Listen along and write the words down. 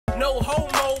No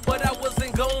homo, but I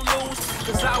wasn't gon' lose,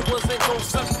 cause I wasn't gon'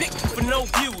 suck dick for no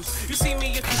views. You see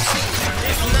me if you see me,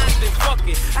 if not then fuck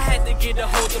it. I had to get a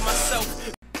hold of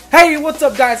myself. Hey, what's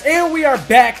up guys, and we are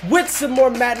back with some more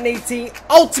Madden 18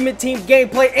 Ultimate Team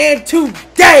gameplay, and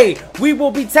today we will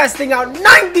be testing out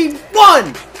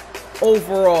 91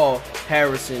 overall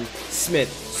Harrison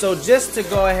Smith. So just to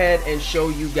go ahead and show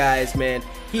you guys, man,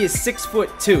 he is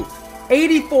 6'2",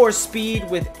 84 speed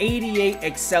with 88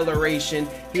 acceleration.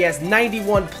 He has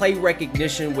 91 play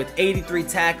recognition with 83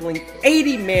 tackling,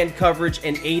 80 man coverage,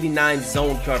 and 89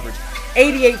 zone coverage.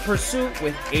 88 pursuit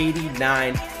with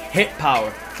 89 hit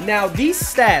power. Now these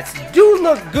stats do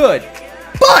look good,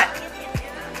 but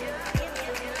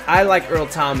I like Earl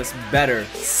Thomas better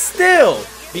still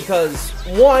because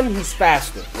one, he's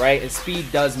faster, right? And speed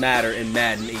does matter in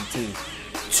Madden 18.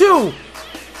 Two,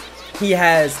 he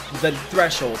has the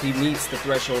threshold. He meets the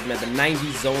threshold, man. The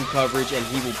 90 zone coverage, and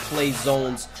he will play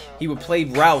zones. He would play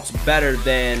routes better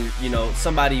than, you know,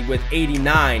 somebody with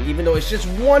 89. Even though it's just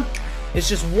one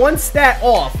stat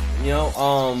off, you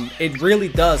know. It really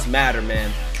does matter, man.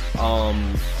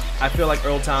 I feel like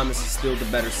Earl Thomas is still the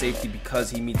better safety because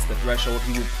he meets the threshold.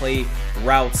 He will play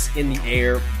routes in the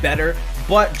air better.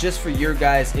 But just for your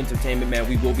guys' entertainment, man,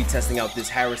 we will be testing out this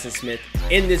Harrison Smith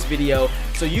in this video.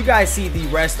 So you guys see the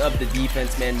rest of the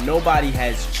defense, man. Nobody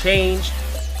has changed.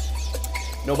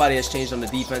 Nobody has changed on the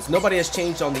defense. Nobody has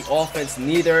changed on the offense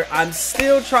neither. I'm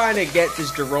still trying to get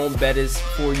this Jerome Bettis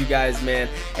for you guys, man.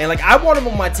 And like, I want him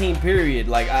on my team, period.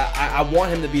 Like, I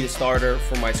want him to be the starter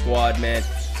for my squad, man.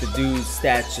 The dude's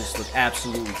stats just look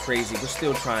absolutely crazy. We're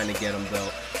still trying to get him though.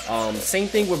 Same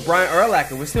thing with Brian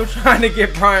Urlacher. We're still trying to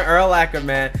get Brian Urlacher,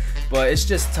 man. But it's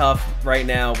just tough right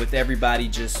now with everybody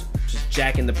just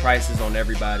jacking the prices on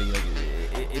everybody. Like,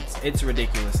 it's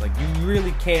ridiculous. Like, you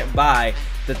really can't buy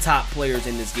the top players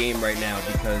in this game right now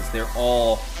because they're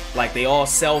all like, they all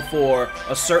sell for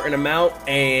a certain amount,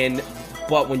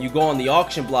 but when you go on the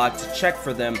auction block to check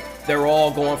for them, they're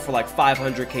all going for like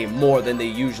 500k more than they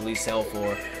usually sell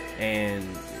for, and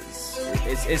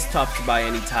it's tough to buy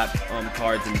any top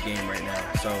cards in the game right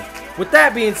now. So with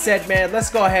that being said, man, let's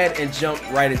go ahead and jump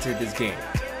right into this game.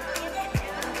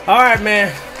 All right,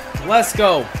 man, let's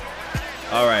go.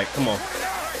 All right, come on.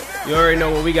 You already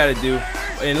know what we got to do.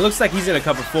 And it looks like he's in a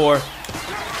cover 4.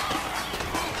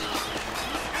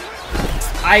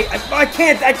 I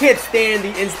can't stand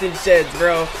the instant sheds,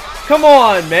 bro. Come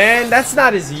on, man. That's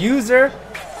not his user.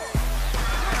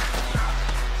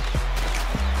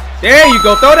 There you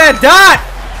go. Throw that dot.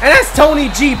 And that's Tony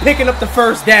G picking up the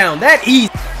first down. That easy.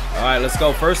 All right, let's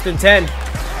go. 1st and 10.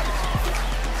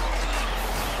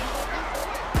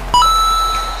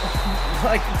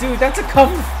 Like, dude, that's a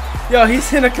cover. Yo,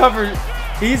 he's in a cover.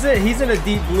 He's in a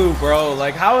deep blue, bro.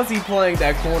 Like, how is he playing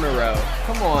that corner route?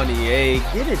 Come on, EA,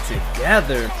 get it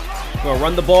together. We're gonna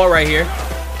run the ball right here.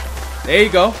 There you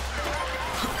go.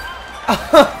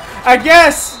 I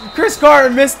guess Chris Carter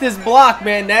missed this block,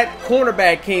 man. That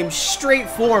cornerback came straight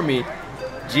for me.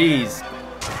 Jeez.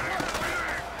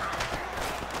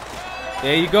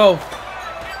 There you go.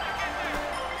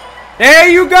 There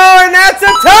you go, and that's a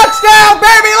touchdown,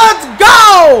 baby. Let's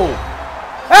go.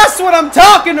 That's what I'm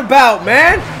talking about,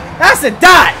 man. That's a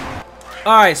dot.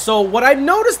 All right, so what I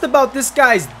noticed about this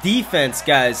guy's defense,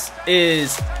 guys,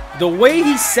 is the way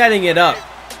he's setting it up.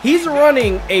 He's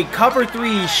running a cover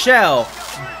 3 shell,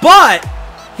 but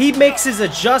he makes his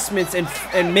adjustments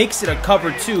and makes it a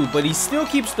cover 2, but he still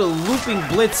keeps the looping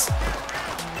blitz.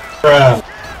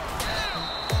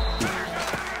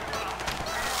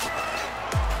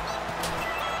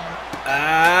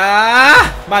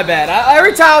 My bad.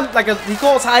 Every time like he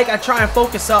calls hike, I try and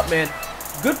focus up, man.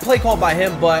 Good play call by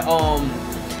him, but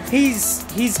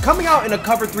he's coming out in a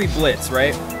cover 3 blitz,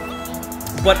 right?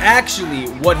 But actually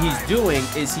what he's doing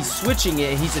is he's switching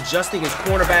it and he's adjusting his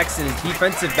cornerbacks and his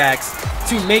defensive backs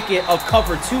to make it a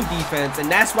cover 2 defense, and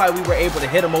that's why we were able to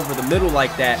hit him over the middle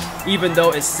like that, even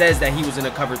though it says that he was in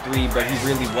a cover 3, but he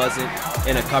really wasn't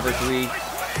in a cover 3.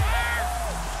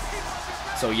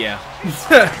 So yeah.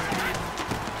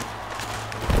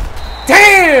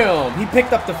 Damn! He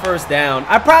picked up the first down.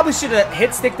 I probably should have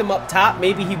hit sticked him up top.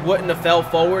 Maybe he wouldn't have fell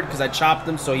forward because I chopped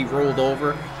him, so he rolled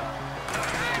over.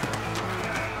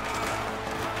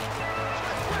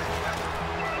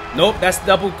 Nope, that's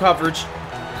double coverage.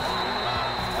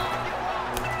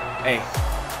 Hey.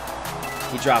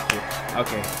 He dropped it.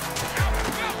 Okay.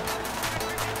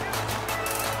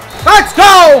 Let's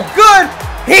go! Good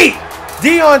heat!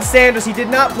 Deion Sanders, he did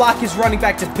not block his running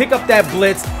back to pick up that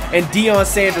blitz, and Deion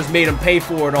Sanders made him pay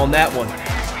for it on that one.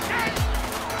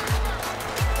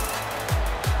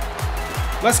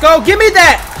 Let's go. Give me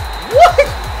that. What?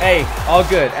 Hey, all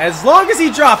good. As long as he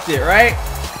dropped it, right?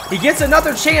 He gets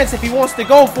another chance if he wants to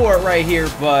go for it right here,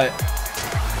 but...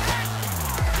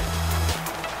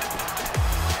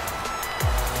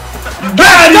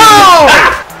 No!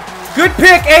 Good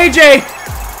pick, AJ.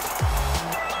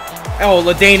 Oh,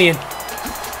 LaDainian.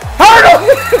 Hurdle!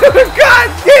 God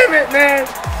damn it, man.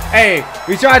 Hey,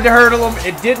 we tried to hurdle him.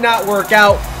 It did not work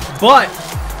out, but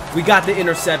we got the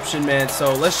interception, man.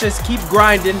 So let's just keep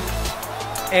grinding.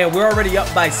 And we're already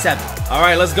up by 7. All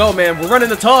right, let's go, man. We're running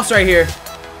the toss right here.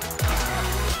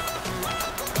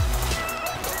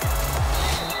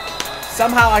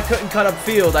 Somehow I couldn't cut up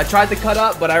field. I tried to cut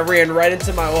up, but I ran right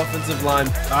into my offensive line.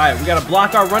 All right, we got to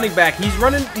block our running back. He's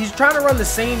trying to run the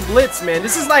same blitz, man.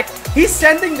 This is like, he's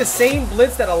sending the same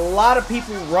blitz that a lot of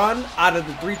people run out of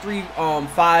the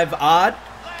 3-3-5 odd.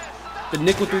 The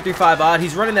nickel 3-3-5 odd.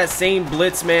 He's running that same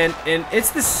blitz, man. And it's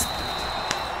this...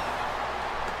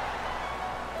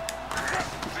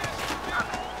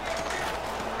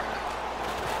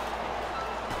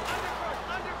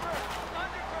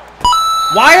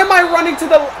 Why am I running to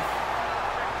the...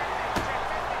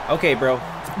 Okay, bro.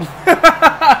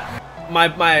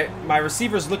 my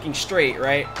receiver's looking straight,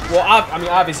 right? Well, I mean,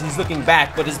 obviously he's looking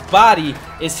back, but his body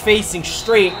is facing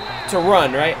straight to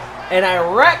run, right? And I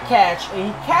rat catch, and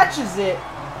he catches it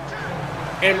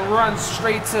and runs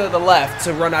straight to the left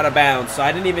to run out of bounds. So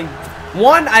I didn't even...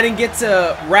 One, I didn't get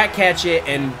to rat catch it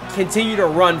and continue to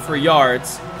run for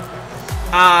yards.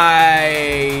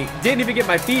 I didn't even get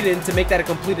my feet in to make that a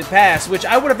completed pass, which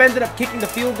I would have ended up kicking the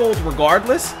field goal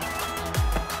regardless.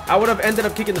 I would have ended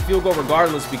up kicking the field goal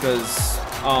regardless because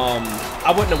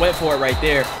I wouldn't have went for it right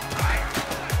there.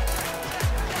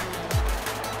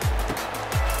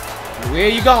 Where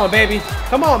you going, baby?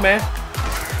 Come on, man.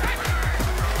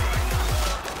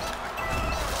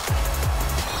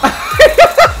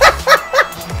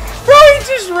 Bro, he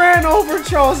just ran over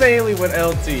Charles Haley with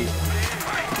LT.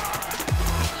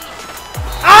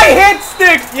 I hit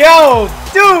stick, yo,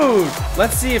 dude.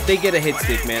 Let's see if they get a hit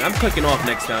stick, man. I'm clicking off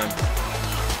next time.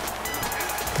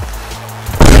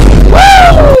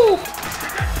 Woo!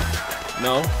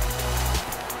 No.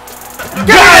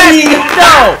 Got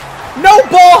it! No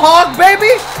ball hog,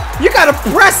 baby. You gotta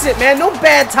press it, man. No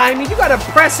bad timing. You gotta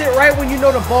press it right when you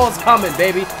know the ball's coming,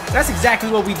 baby. That's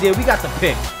exactly what we did. We got the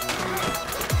pick.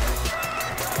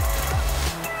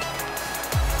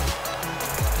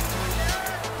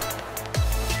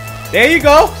 There you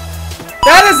go.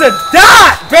 That is a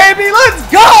dot, baby. Let's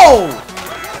go.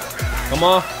 Come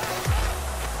on.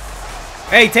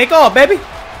 Hey, take off, baby.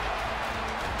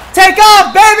 Take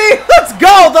off, baby. Let's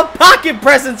go. The pocket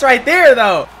presence right there,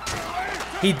 though.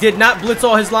 He did not blitz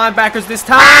all his linebackers this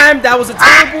time. That was a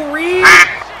terrible read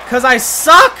because I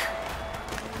suck.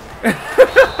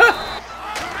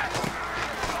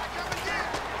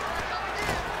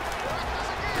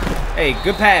 Hey,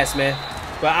 good pass, man.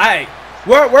 But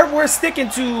we're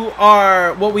sticking to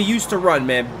our what we used to run,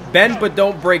 man. Bend but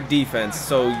don't break defense.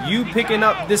 So you picking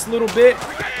up this little bit,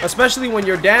 especially when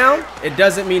you're down, it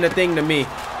doesn't mean a thing to me.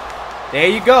 There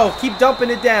you go. Keep dumping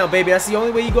it down, baby. That's the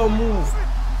only way you gonna move.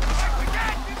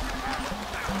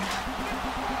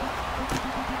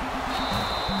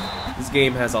 This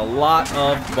game has a lot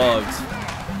of bugs.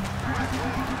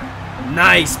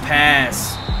 Nice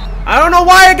pass. I don't know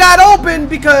why it got open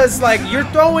because, like, you're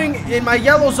throwing in my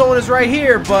yellow zone is right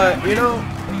here, but, you know,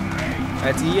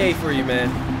 that's EA for you,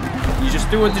 man. You just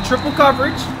threw into triple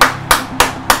coverage.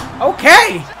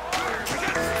 Okay.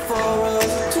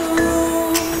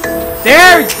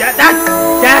 There,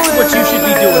 that's what you should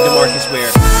be doing, DeMarcus Ware.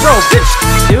 Bro, good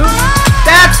dude.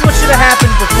 That's what should have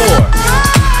happened before.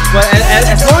 But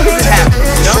as long as it happens,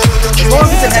 you know? As long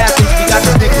as it happens, we got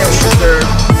the pick that we deserve.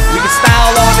 We can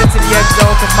style on into the end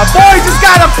zone because my boy just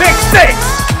got a pick 6.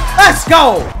 Let's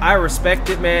go. I respect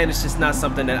it, man. It's just not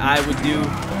something that I would do.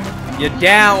 You're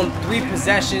down 3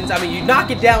 possessions. I mean, you knock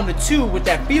it down to 2 with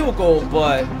that field goal,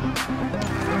 but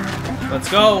let's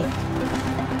go.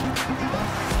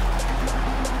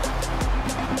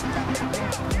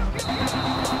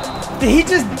 Did he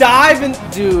just dive and...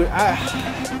 Dude,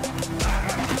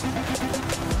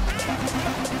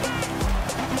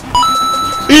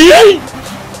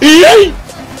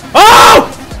 Oh!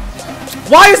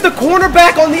 Why is the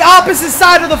cornerback on the opposite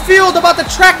side of the field about to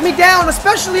track me down,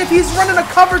 especially if he's running a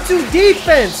cover 2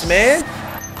 defense, man?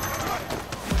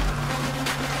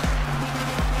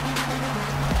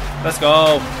 Let's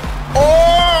go.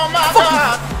 Oh my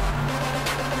God!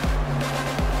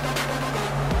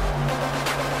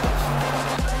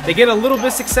 They get a little bit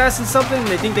of success in something, and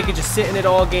they think they could just sit in it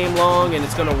all game long, and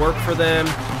it's going to work for them,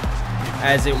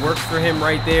 as it works for him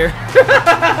right there.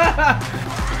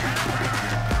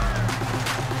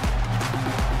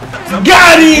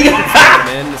 Got him!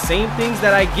 Man, the same things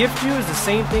that I gift you is the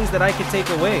same things that I can take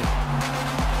away.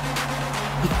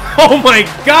 Oh my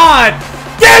God!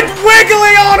 Get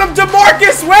wiggly on him,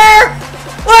 DeMarcus Ware!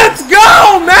 Let's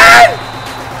go, man!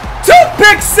 2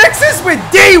 pick sixes with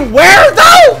D Ware,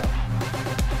 though?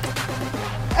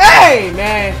 Hey,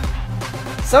 man.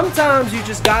 Sometimes you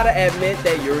just gotta admit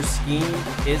that your scheme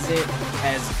isn't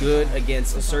as good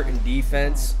against a certain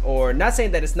defense. Or, not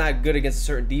saying that it's not good against a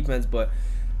certain defense, but...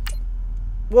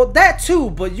 Well, that too,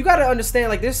 but you gotta understand,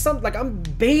 like, there's some, like, I'm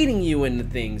baiting you into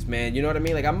things, man. You know what I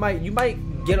mean? Like, you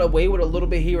might get away with a little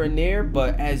bit here and there,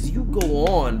 but as you go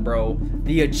on, bro,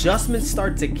 the adjustments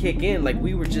start to kick in, like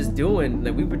we were just doing,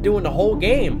 like we were doing the whole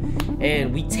game,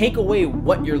 and we take away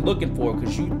what you're looking for,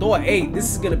 because you thought, hey, this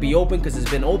is gonna be open because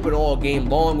it's been open all game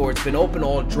long, or it's been open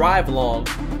all drive long,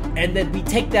 and then we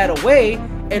take that away.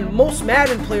 And most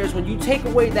Madden players, when you take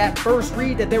away that first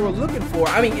read that they were looking for,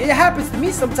 I mean, it happens to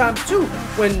me sometimes too.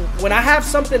 When I have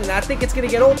something and I think it's gonna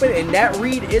get open and that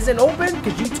read isn't open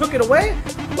because you took it away,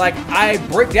 like I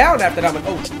break down after that. I'm like,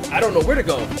 oh, I don't know where to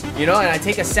go, you know. And I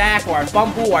take a sack or I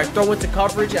fumble or I throw into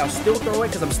coverage. I'll still throw it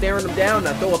because I'm staring them down. And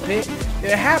I throw a pick.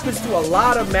 It happens to a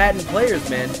lot of Madden players,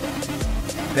 man.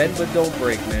 Bend but don't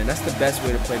break, man. That's the best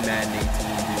way to play Madden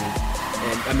 18.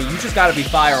 And, I mean, you just got to be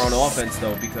fire on offense,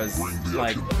 though, because,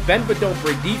 like, bend but don't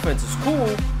break defense is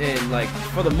cool. And, like,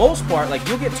 for the most part, like,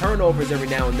 you'll get turnovers every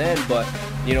now and then. But,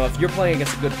 you know, if you're playing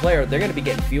against a good player, they're going to be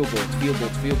getting field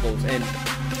goals. And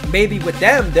maybe with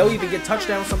them, they'll even get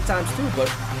touchdowns sometimes, too.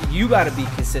 But you got to be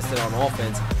consistent on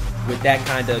offense with that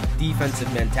kind of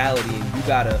defensive mentality. And you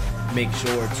got to make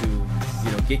sure to,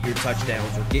 you know, get your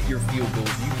touchdowns or get your field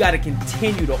goals. You got to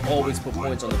continue to always put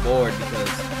points on the board because...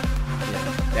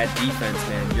 that defense,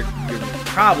 man, you're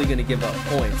probably going to give up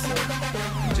points, so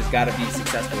you just got to be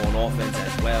successful on offense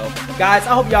as well. Guys,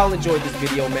 I hope y'all enjoyed this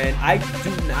video, man. I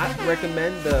do not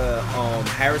recommend the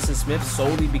Harrison Smith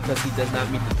solely because he does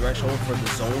not meet the threshold for the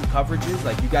zone coverages.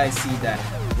 Like, you guys see that,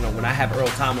 you know, when I have Earl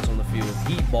Thomas on the field,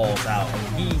 he balls out.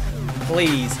 And he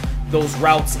plays those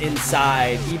routes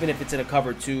inside, even if it's in a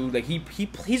cover 2. Like,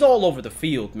 he's all over the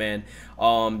field, man.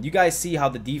 You guys see how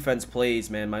the defense plays,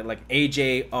 man. Like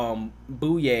AJ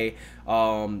Bouye,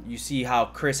 you see how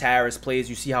Chris Harris plays,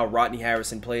 you see how Rodney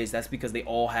Harrison plays. That's because they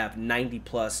all have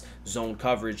 90+ zone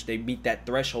coverage. They meet that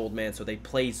threshold, man, so they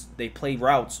play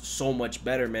routes so much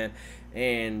better, man.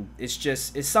 And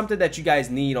it's something that you guys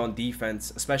need on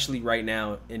defense, especially right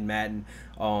now in Madden.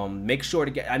 Make sure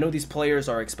to get, I know these players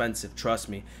are expensive, trust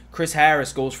me. Chris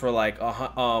Harris goes for like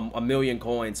a million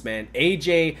coins, man.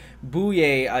 AJ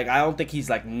Bouye, like, I don't think he's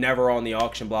like never on the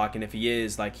auction block, and if he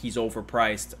is, like, he's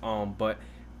overpriced. But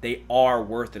they are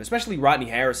worth it, especially Rodney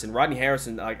Harrison. Rodney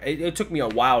Harrison, like, it took me a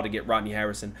while to get Rodney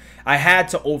Harrison. I had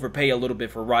to overpay a little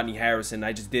bit for Rodney Harrison.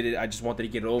 I just did it. I just wanted to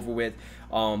get it over with.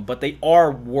 But they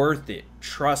are worth it.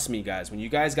 Trust me, guys. When you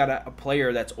guys got a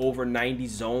player that's over 90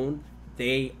 zone,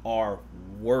 they are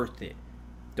worth it.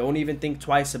 Don't even think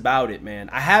twice about it, man.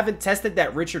 I haven't tested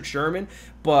that Richard Sherman,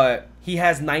 but he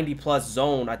has 90+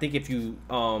 zone. I think if you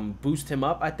boost him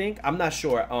up, I'm not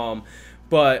sure.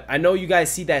 But I know you guys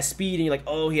see that speed and you're like,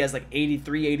 oh, he has like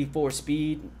 83, 84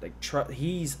 speed. Like,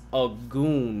 he's a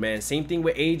goon, man. Same thing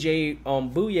with AJ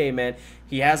Bouye, man.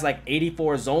 He has like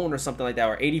 84 zone or something like that,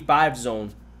 or 85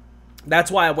 zone. That's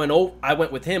why I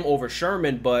went with him over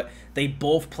Sherman, but they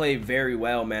both play very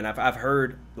well, man. I've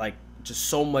heard like just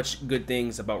so much good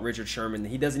things about Richard Sherman.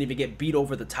 He doesn't even get beat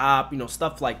over the top, you know,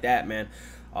 stuff like that, man.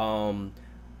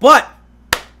 But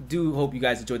do hope you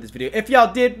guys enjoyed this video. If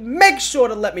y'all did, make sure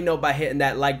to let me know by hitting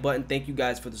that like button. Thank you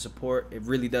guys for the support. It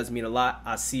really does mean a lot.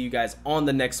 I'll see you guys on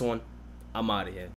the next one. I'm out of here.